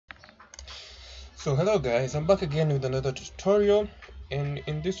So hello guys, I'm back again with another tutorial, and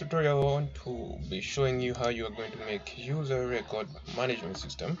in this tutorial I want to be showing you how you are going to make user record management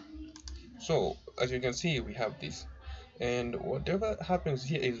system. So as you can see, we have this, and whatever happens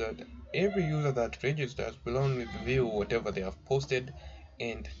here is that every user that registers will only view whatever they have posted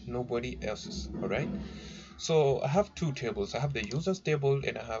and nobody else's. Alright, so I have two tables. I have the users table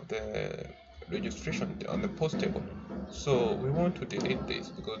and I have the registration on the post table. So we want to delete this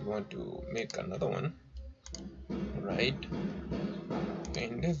because we want to make another one, right?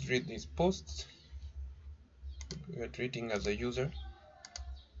 And let's read these posts. We are treating as a user.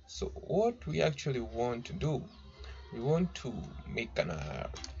 So what we actually want to do, we want to make a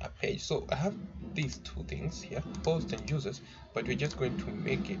page. So I have these two things here, post and users, but we're just going to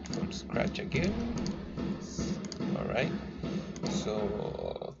make it from scratch again. All right,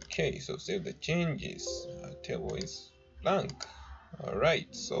 so okay, so save the changes. Our table is blank. All right,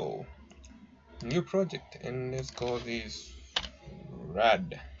 so new project, and let's call this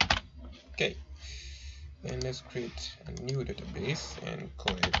rad. Okay, and let's create a new database and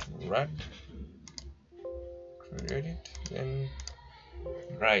call it rad. Create it, then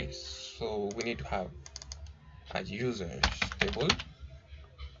right, so we need to have a users table,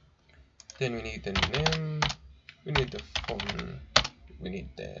 then we need the name, we need the phone, we need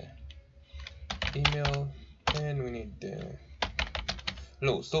the email, and we need the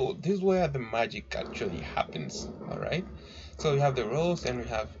row. So this is where the magic actually happens. All right, so we have the rows and we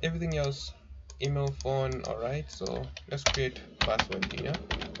have everything else, email, phone. All right, so let's create password here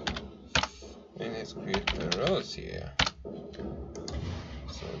and let's create the rows here.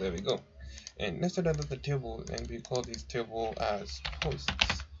 So there we go, and let's add another table and we call this table as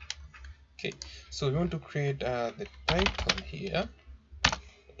posts. Okay, so we want to create the title here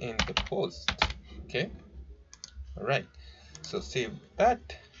and the post. Okay, all right, so save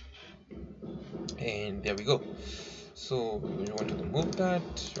that, and there we go. So we want to remove that,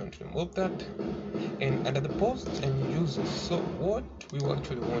 and under the posts and users, so what we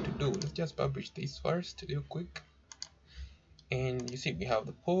actually want to do, let's just publish this first real quick. And you see we have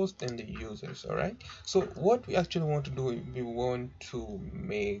the post and the users. All right, so what we actually want to do, we want to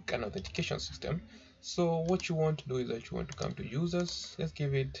make an authentication system. So what you want to do is that you want to come to users, let's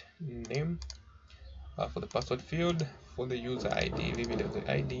give it name, for the password field, for the user ID leave it as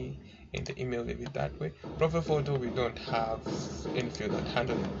the ID, and the email leave it that way. Profile photo, we don't have any field that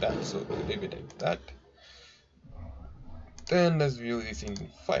handles that, so we leave it like that. Then let's view this in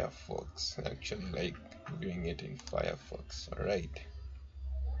Firefox, actually like viewing it in Firefox. All right,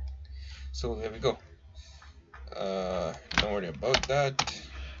 so there we go. Don't worry about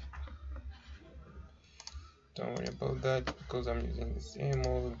that, because I'm using the same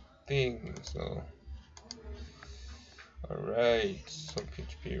old thing. So all right, so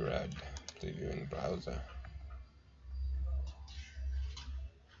phprad preview in browser.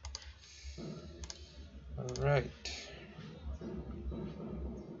 All right,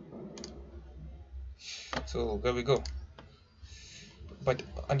 so there we go. But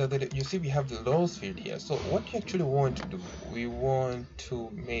under the, you see we have the rows field here. So what we actually want to do, we want to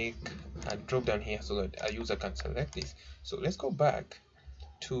make a drop down here so that a user can select this. So let's go back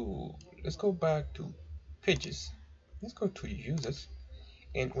to pages, let's go to users,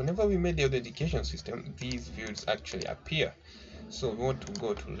 and whenever we made the authentication system, these fields actually appear. So we want to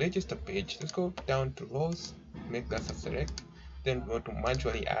go to register page, let's go down to rows, make that a select, then we want to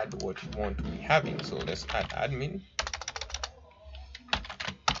manually add what you want to be having. So let's add admin,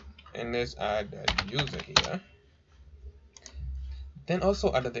 and let's add a user here. Then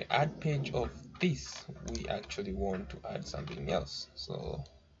also under the add page of this, we actually want to add something else. So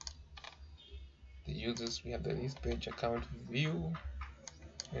the users, we have the list page, account, view,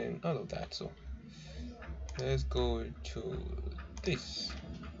 and all of that. So let's go to this,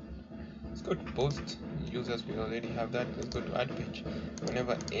 let's go to post users, we already have that. Let's go to add page,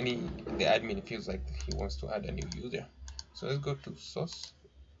 whenever the admin feels like he wants to add a new user. So let's go to source,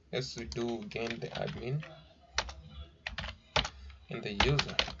 let's do again the admin and the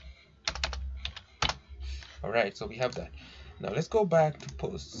user. All right, so we have that. Now let's go back to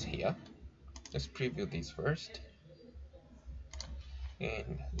posts here, let's preview this first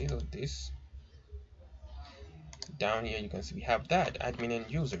and reload this. Down here you can see we have that admin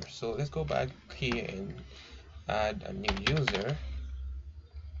and user. So let's go back here and add a new user,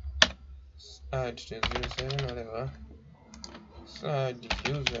 add to 07 whatever, so add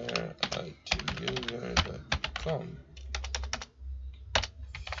user to user.com.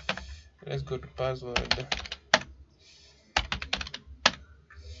 Let's go to password.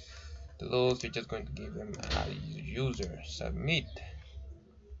 Those we're just going to give them a user, submit.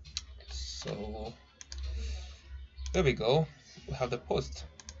 So there we go, we have the post.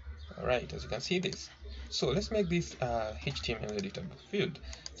 Alright, as you can see this. So let's make this HTML editable field.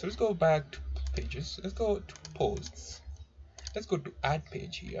 So let's go back to pages, let's go to posts, let's go to add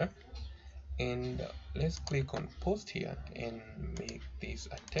page here, and let's click on post here and make this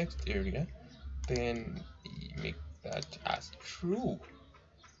a text area, then make that as true.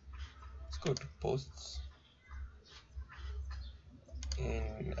 Let's go to posts,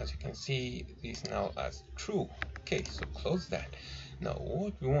 and as you can see this now as true. Okay, so close that. Now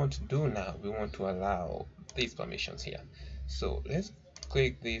what we want to do now, we want to allow these permissions here. So let's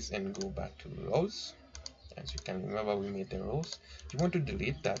click this and go back to rows. As you can remember, we made the rows. You want to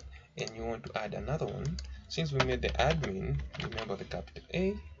delete that and you want to add another one. Since we made the admin, remember the capital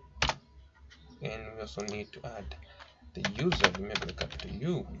A, and we also need to add the user, remember the capital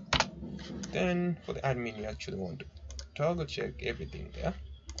U. Then for the admin, you actually want to toggle check everything there.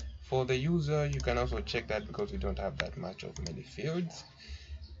 For the user, you can also check that because we don't have that much of many fields.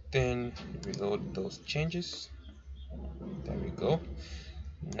 Then reload those changes. There we go.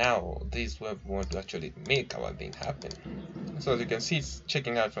 Now this is where we want to actually make our thing happen. So as you can see, it's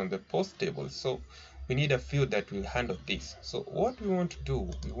checking out from the post table, so we need a field that will handle this. So what we want to do,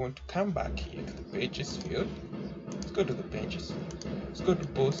 we want to come back here to the pages field. Let's go to the pages, let's go to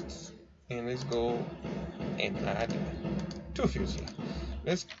posts, and let's go and add two fields here.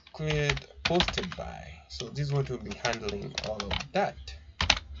 Let's create posted by, so this is what will be handling all of that,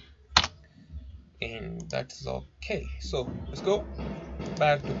 and that's okay. So let's go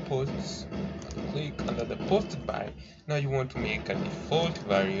back to posts, click under the posted by. Now you want to make a default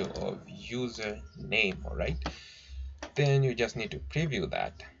value of user name. All right, then you just need to preview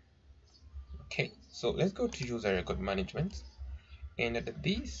that. Okay, so let's go to user record management, and at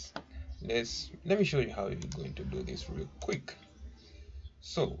this, let me show you how you're going to do this real quick.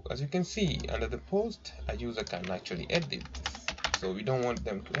 So as you can see, under the post, a user can actually edit this. So we don't want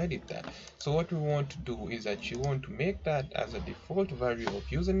them to edit that. So what we want to do is that you want to make that as a default value of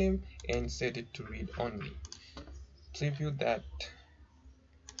username and set it to read only. Preview that,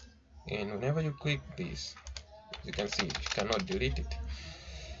 and whenever you click this, as you can see, you cannot delete it.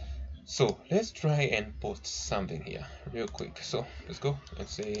 So let's try and post something here real quick. So let's go and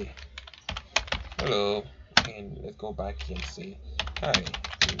say hello, and let's go back here and say hi,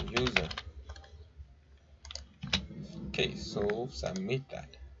 user. Okay, so submit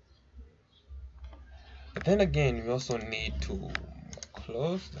that. But then again, we also need to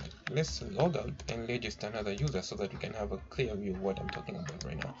close that. Let's log out and register another user so that we can have a clear view of what I'm talking about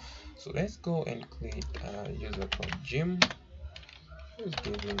right now. So let's go and create a user called Jim. Let's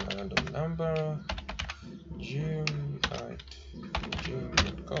give him a random number, jim@jim.com.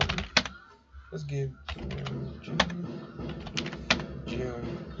 Let's give Jim,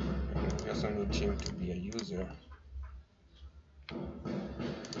 and we also need Jim to be a user.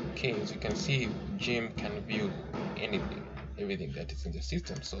 Okay, as you can see, Jim can view everything that is in the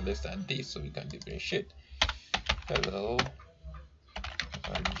system. So let's add this so we can differentiate. Hello,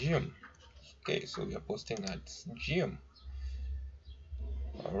 I'm Jim. Okay, so we are posting at Jim.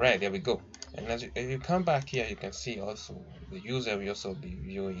 Alright, there we go. And as you come back here, you can see also the user will also be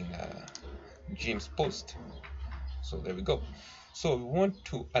viewing Jim's post. So there we go. So we want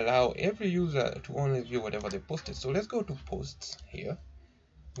to allow every user to only view whatever they posted. So let's go to posts here.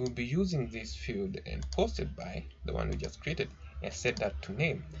 We'll be using this field and posted by, the one we just created, and set that to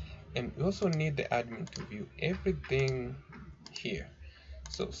name. And we also need the admin to view everything here.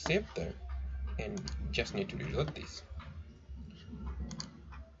 So save that, and just need to reload this.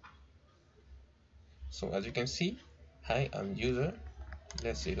 So as you can see, hi, I'm user.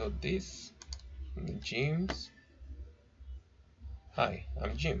 Let's reload this. Jim's. Hi,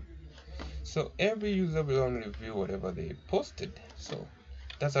 I'm Jim. So every user will only view whatever they posted. So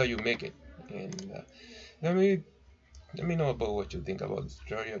that's how you make it. And let me know about what you think about this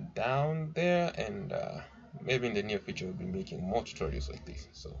tutorial down there, and maybe in the near future we'll be making more tutorials like this.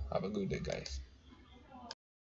 So have a good day, guys.